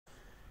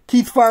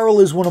Keith Farrell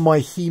is one of my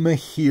HEMA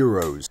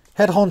heroes.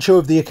 Head honcho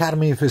of the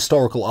Academy of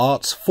Historical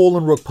Arts,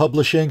 Fallen Rook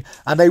Publishing,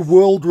 and a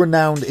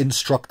world-renowned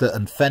instructor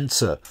and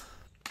fencer.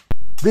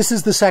 This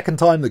is the second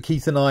time that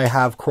Keith and I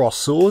have crossed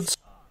swords.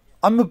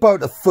 I'm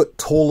about a foot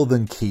taller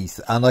than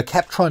Keith, and I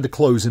kept trying to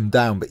close him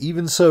down, but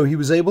even so, he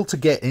was able to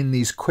get in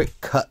these quick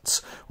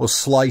cuts or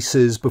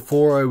slices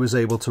before I was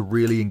able to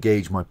really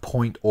engage my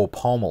point or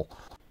pommel.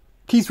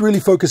 Keith really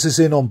focuses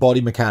in on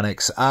body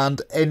mechanics,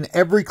 and in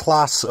every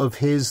class of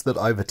his that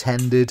I've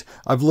attended,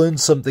 I've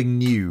learned something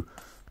new.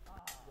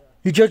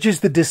 He judges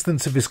the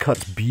distance of his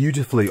cuts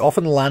beautifully,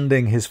 often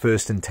landing his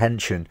first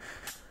intention.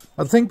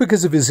 I think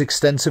because of his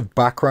extensive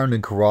background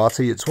in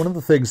karate, it's one of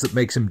the things that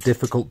makes him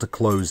difficult to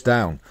close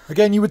down.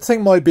 Again, you would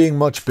think my being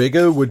much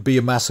bigger would be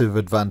a massive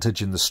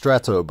advantage in the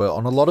stretto, but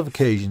on a lot of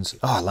occasions...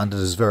 I landed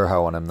his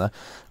Verho on him there.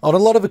 On a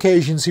lot of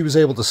occasions, he was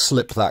able to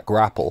slip that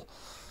grapple.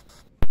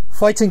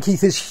 Fighting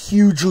Keith is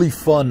hugely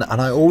fun,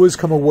 and I always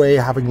come away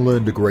having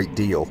learned a great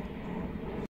deal.